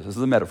 again, this is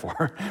a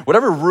metaphor.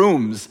 Whatever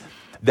rooms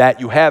that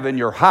you have in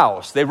your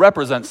house, they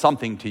represent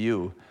something to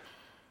you.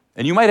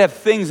 And you might have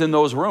things in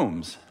those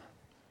rooms.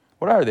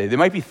 What are they? They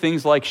might be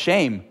things like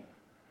shame.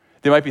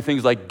 They might be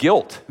things like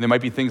guilt. They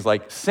might be things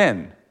like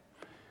sin.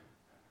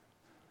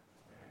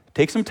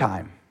 Take some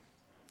time.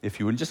 If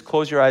you would just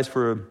close your eyes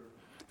for a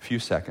few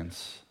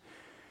seconds.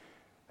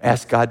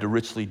 Ask God to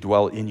richly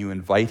dwell in you.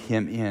 Invite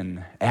him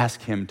in.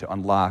 Ask him to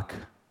unlock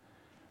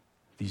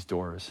these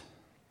doors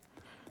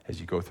as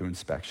you go through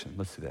inspection.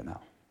 Let's do that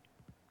now.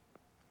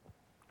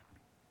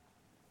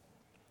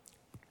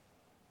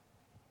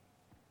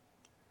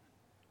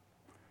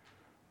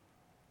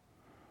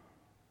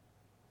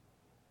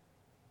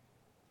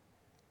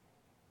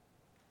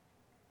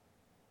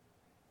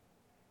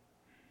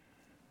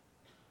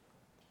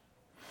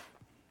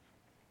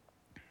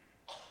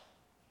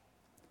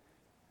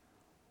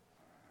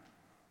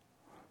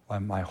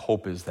 My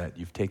hope is that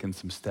you've taken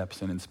some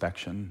steps in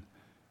inspection,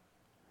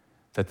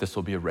 that this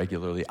will be a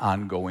regularly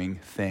ongoing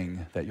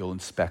thing, that you'll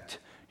inspect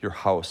your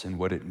house and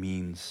what it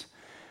means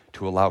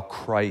to allow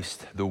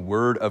Christ, the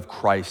word of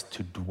Christ,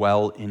 to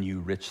dwell in you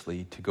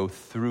richly, to go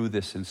through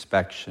this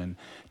inspection,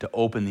 to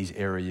open these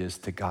areas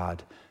to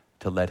God,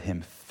 to let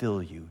him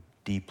fill you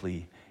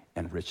deeply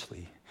and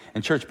richly.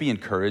 And church, be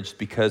encouraged,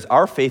 because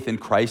our faith in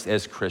Christ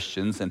as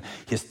Christians and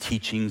his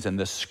teachings and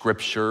the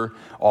scripture,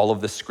 all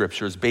of the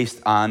scriptures,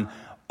 based on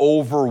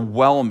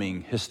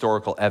overwhelming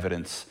historical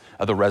evidence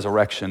of the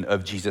resurrection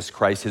of Jesus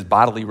Christ, his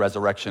bodily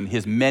resurrection,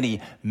 his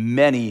many,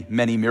 many,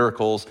 many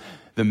miracles,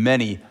 the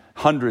many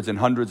hundreds and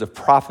hundreds of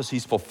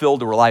prophecies fulfilled,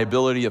 the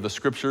reliability of the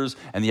scriptures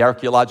and the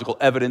archaeological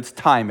evidence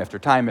time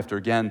after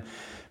again,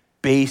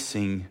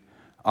 basing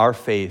our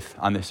faith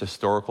on this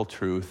historical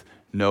truth.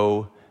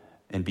 Know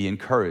and be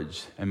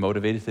encouraged and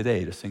motivated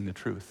today to sing the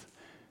truth,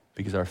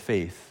 because our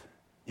faith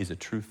is a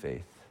true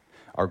faith.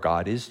 Our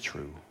God is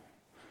true.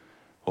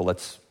 Well,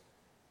 let's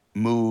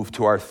move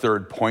to our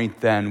third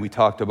point then. We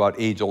talked about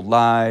age-old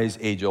lies,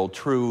 age-old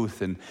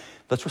truth, and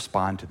let's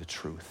respond to the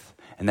truth.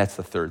 And that's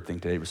the third thing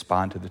today,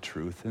 respond to the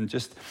truth. And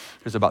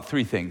there's about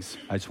three things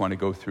I just want to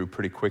go through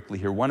pretty quickly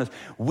here. One is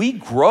we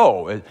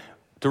grow.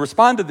 To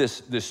respond to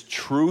this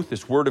truth,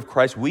 this word of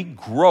Christ, we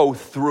grow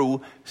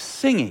through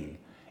singing.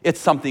 It's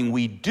something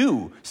we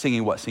do.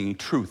 Singing what? Singing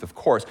truth, of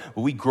course.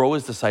 But we grow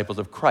as disciples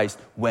of Christ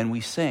when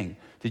we sing.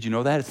 Did you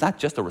know that? It's not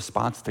just a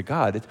response to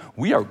God.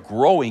 We are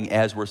growing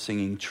as we're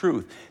singing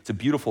truth. It's a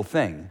beautiful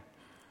thing.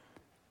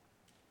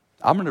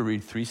 I'm going to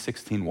read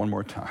 3:16 one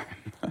more time.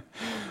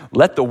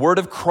 Let the word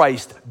of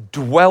Christ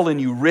dwell in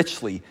you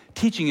richly,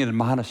 teaching and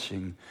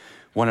admonishing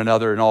one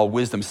another in all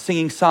wisdom,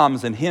 singing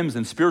psalms and hymns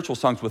and spiritual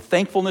songs with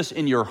thankfulness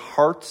in your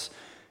hearts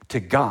to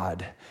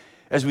God.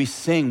 As we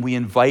sing, we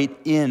invite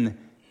in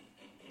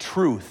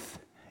truth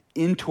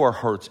into our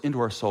hearts, into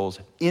our souls,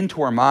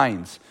 into our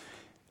minds.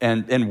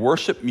 And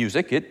worship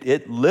music,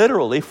 it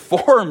literally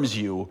forms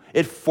you.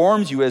 It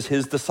forms you as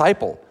his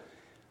disciple.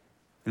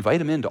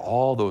 Invite him into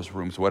all those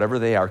rooms, whatever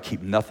they are.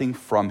 Keep nothing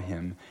from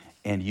him,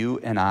 and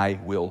you and I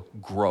will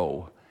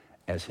grow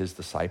as his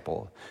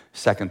disciple.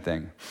 Second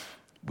thing,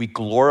 we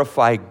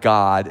glorify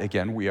God.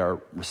 Again, we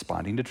are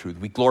responding to truth.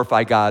 We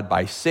glorify God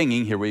by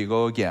singing. Here we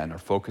go again. Our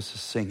focus is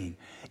singing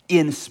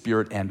in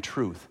spirit and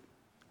truth.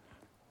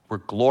 We're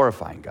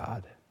glorifying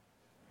God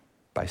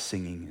by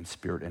singing in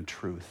spirit and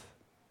truth.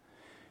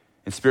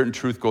 And spirit and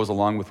truth goes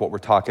along with what we're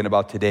talking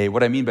about today.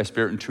 What I mean by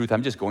spirit and truth,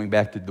 I'm just going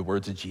back to the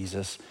words of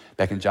Jesus,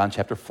 back in John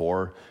chapter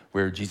 4,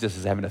 where Jesus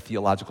is having a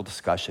theological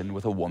discussion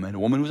with a woman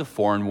who was a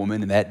foreign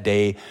woman. In that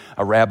day,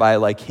 a rabbi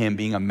like him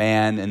being a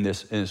man and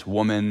this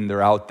woman,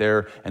 they're out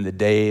there in the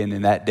day. And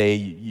in that day,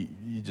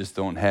 you just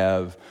don't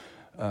have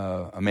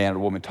a man or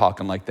a woman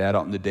talking like that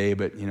out in the day.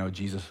 But,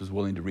 Jesus was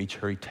willing to reach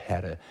her. He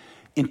had an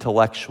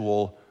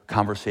intellectual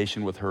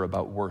conversation with her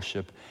about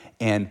worship.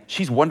 And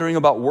she's wondering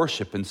about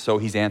worship, and so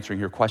he's answering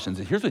her questions.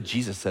 And here's what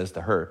Jesus says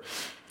to her.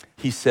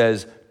 He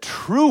says,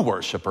 true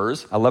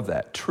worshipers, I love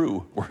that,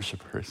 true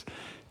worshipers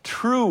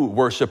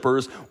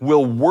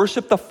will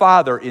worship the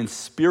Father in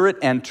spirit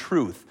and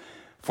truth,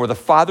 for the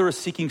Father is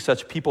seeking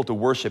such people to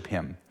worship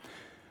him.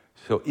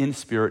 So in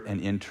spirit and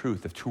in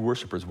truth, of true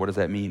worshipers, what does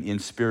that mean? In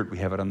spirit, we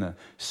have it on the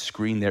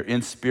screen there.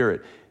 In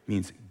spirit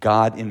means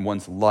God in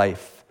one's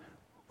life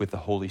with the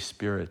Holy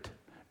Spirit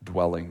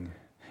dwelling.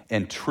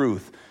 And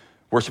truth,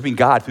 worshiping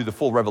God through the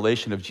full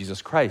revelation of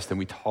Jesus Christ. And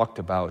we talked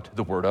about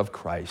the word of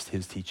Christ,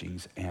 his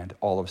teachings, and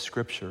all of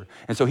Scripture.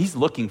 And so Jesus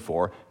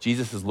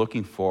is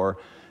looking for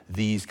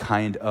these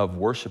kind of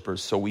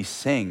worshipers. So we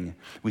sing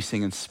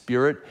in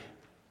spirit,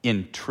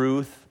 in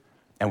truth,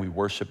 and we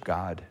worship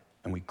God,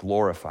 and we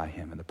glorify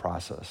him in the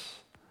process.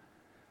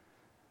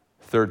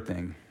 Third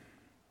thing,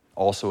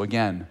 also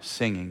again,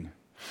 singing.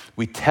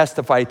 We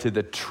testify to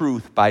the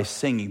truth by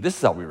singing. This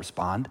is how we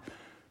respond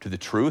to the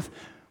truth.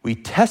 We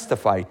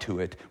testify to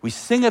it. We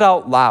sing it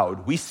out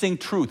loud. We sing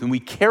truth, and we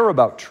care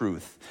about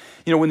truth.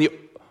 When the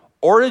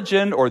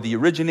origin or the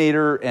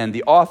originator and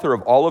the author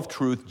of all of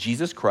truth,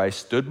 Jesus Christ,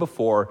 stood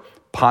before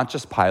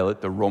Pontius Pilate,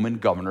 the Roman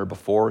governor,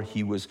 before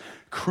he was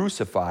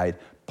crucified,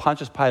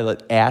 Pontius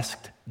Pilate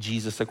asked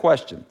Jesus a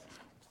question.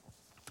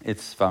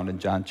 It's found in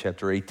John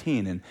chapter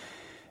 18.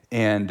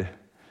 And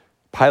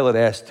Pilate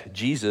asked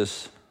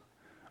Jesus,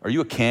 "Are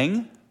you a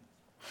king?"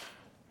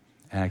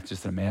 And I can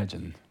just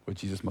imagine what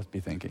Jesus must be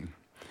thinking.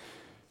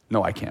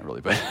 No, I can't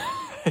really, but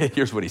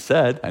here's what he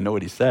said. I know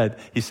what he said.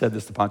 He said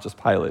this to Pontius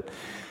Pilate.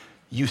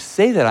 You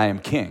say that I am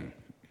king.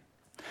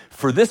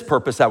 For this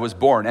purpose I was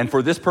born, and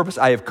for this purpose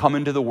I have come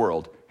into the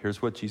world.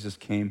 Here's what Jesus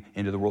came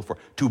into the world for.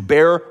 To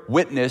bear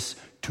witness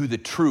to the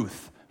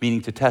truth,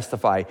 meaning to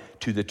testify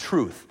to the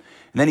truth.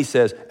 And then he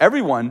says,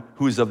 everyone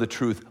who is of the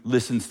truth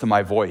listens to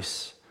my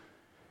voice.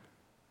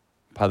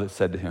 Pilate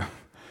said to him,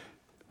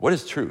 what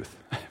is truth?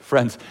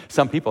 Friends,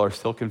 some people are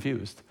still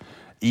confused.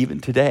 Even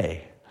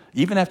today.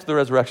 Even after the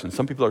resurrection,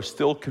 some people are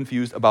still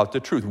confused about the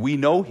truth. We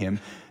know him.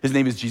 His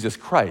name is Jesus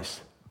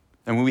Christ.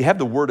 And when we have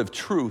the word of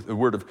truth, the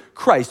word of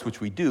Christ, which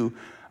we do,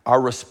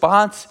 our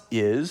response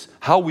is,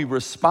 how we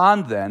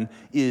respond then,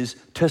 is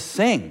to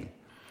sing.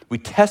 We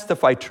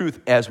testify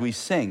truth as we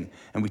sing,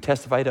 and we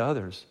testify to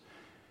others.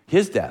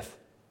 His death,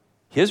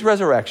 his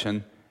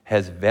resurrection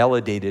has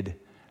validated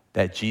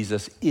that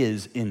Jesus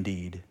is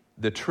indeed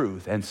the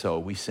truth, and so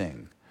we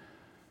sing.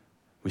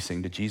 We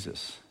sing to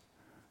Jesus.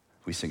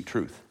 We sing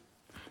truth.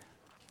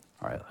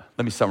 All right,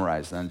 let me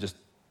summarize then. Just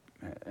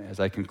as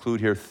I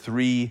conclude here,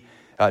 two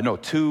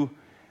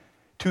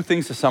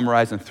things to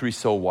summarize and three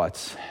so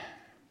whats.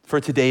 For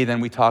today, then,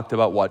 we talked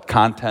about what?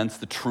 Contents,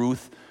 the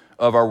truth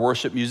of our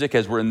worship music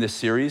as we're in this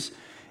series.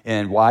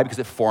 And why? Because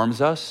it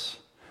forms us.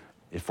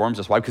 It forms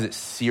us. Why? Because it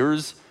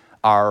sears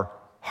our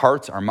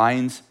hearts, our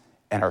minds,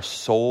 and our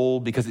soul.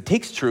 Because it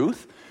takes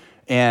truth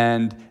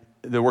and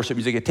the worship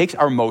music. It takes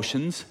our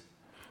emotions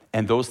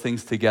and those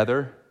things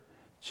together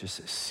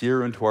just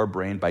sear into our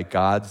brain by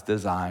God's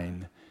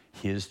design,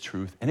 his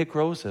truth. And it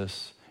grows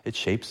us. It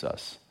shapes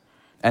us.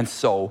 And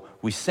so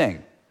we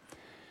sing.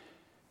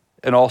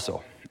 And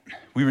also,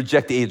 We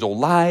reject the age-old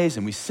lies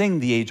and we sing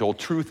the age-old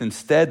truth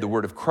instead, the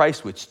word of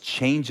Christ, which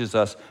changes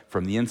us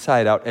from the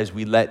inside out as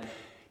we let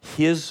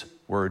his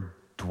word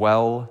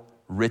dwell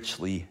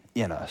richly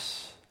in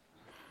us.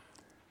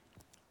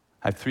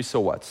 I have 3 so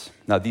whats.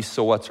 Now, these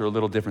so whats are a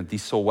little different.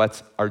 These so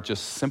whats are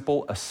just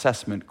simple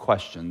assessment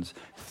questions,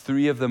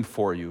 3 of them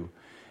for you.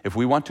 If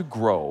we want to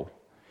grow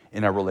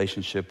in our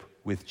relationship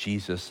with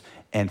Jesus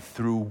and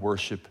through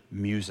worship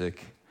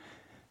music,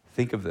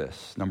 think of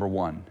this. Number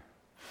 1,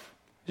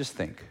 just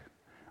think.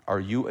 Are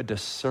you a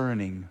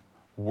discerning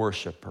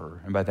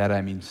worshiper? And by that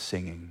I mean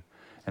singing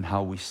and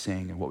how we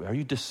sing. And are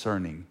you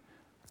discerning?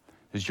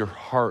 Is your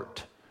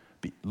heart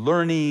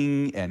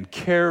learning and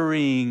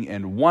caring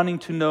and wanting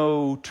to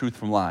know truth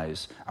from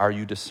lies? Are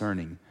you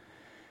discerning?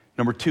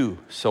 Number 2,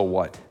 so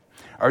what?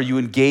 Are you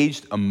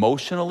engaged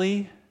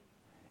emotionally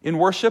in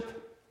worship?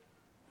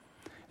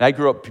 And I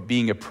grew up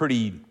being a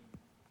pretty,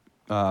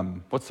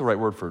 what's the right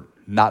word for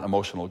not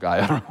emotional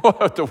guy? I don't know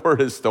what the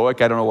word is,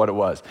 stoic. I don't know what it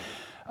was.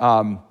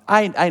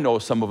 I know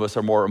some of us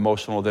are more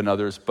emotional than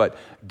others, but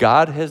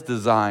God has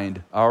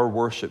designed our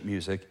worship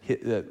music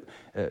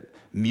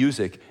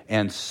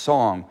and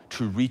song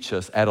to reach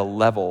us at a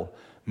level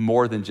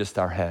more than just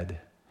our head.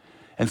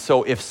 And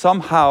so if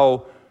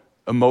somehow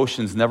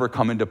emotions never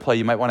come into play,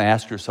 you might want to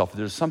ask yourself, if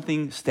there's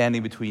something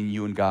standing between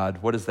you and God,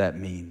 what does that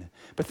mean?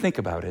 But think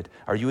about it.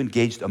 Are you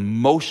engaged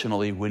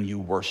emotionally when you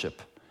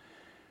worship?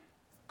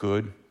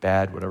 Good,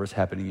 bad, whatever's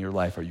happening in your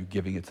life, are you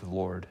giving it to the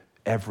Lord?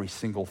 Every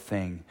single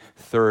thing.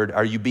 3rd,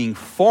 are you being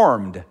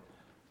formed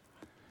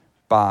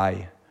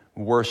by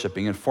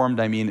worshiping? And formed,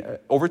 I mean,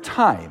 over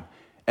time,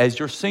 as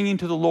you're singing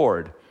to the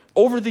Lord,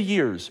 over the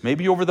years,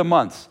 maybe over the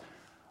months,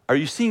 are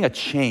you seeing a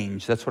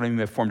change? That's what I mean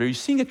by formed. Are you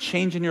seeing a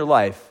change in your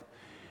life?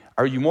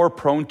 Are you more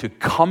prone to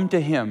come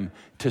to him,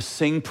 to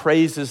sing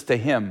praises to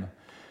him,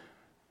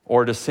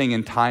 or to sing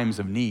in times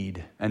of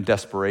need and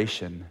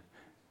desperation?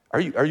 Are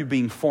you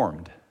being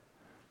formed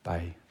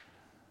by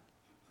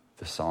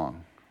the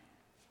song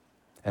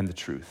and the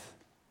truth?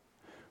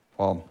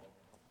 Well,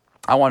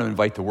 I want to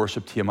invite the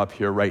worship team up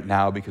here right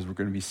now because we're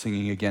going to be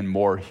singing again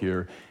more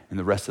here in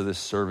the rest of this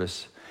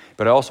service.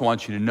 But I also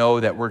want you to know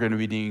that we're going to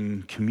be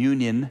doing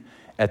communion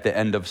at the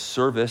end of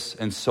service.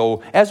 And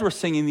so as we're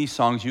singing these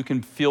songs, you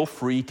can feel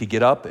free to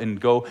get up and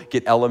go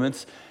get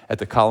elements at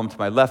the column to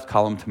my left,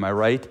 column to my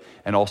right,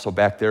 and also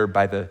back there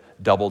by the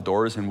double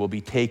doors. And we'll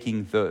be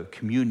taking the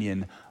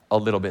communion a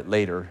little bit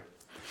later.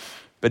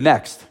 But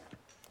next,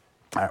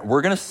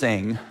 we're going to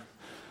sing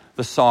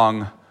the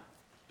song,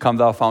 Come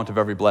Thou Fount of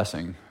Every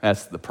Blessing.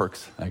 That's the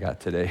perks I got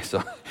today.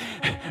 So,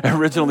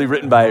 originally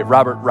written by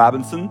Robert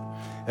Robinson.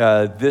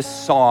 This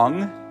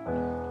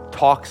song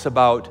talks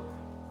about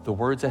the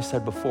words I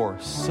said before,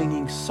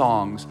 singing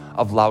songs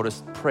of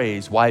loudest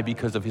praise. Why?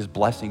 Because of his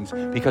blessings,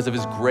 because of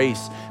his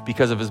grace,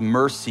 because of his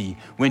mercy.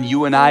 When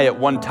you and I at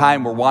one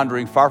time were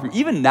wandering far from,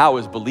 even now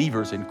as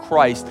believers in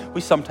Christ,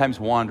 we sometimes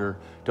wander,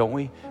 don't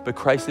we? But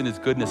Christ in his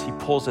goodness, he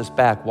pulls us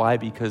back. Why?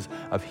 Because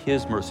of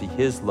his mercy,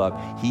 his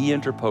love. He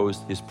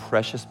interposed his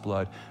precious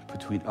blood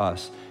between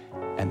us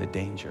and the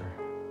danger.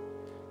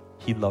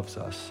 He loves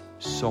us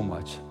so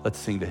much. Let's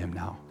sing to him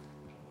now.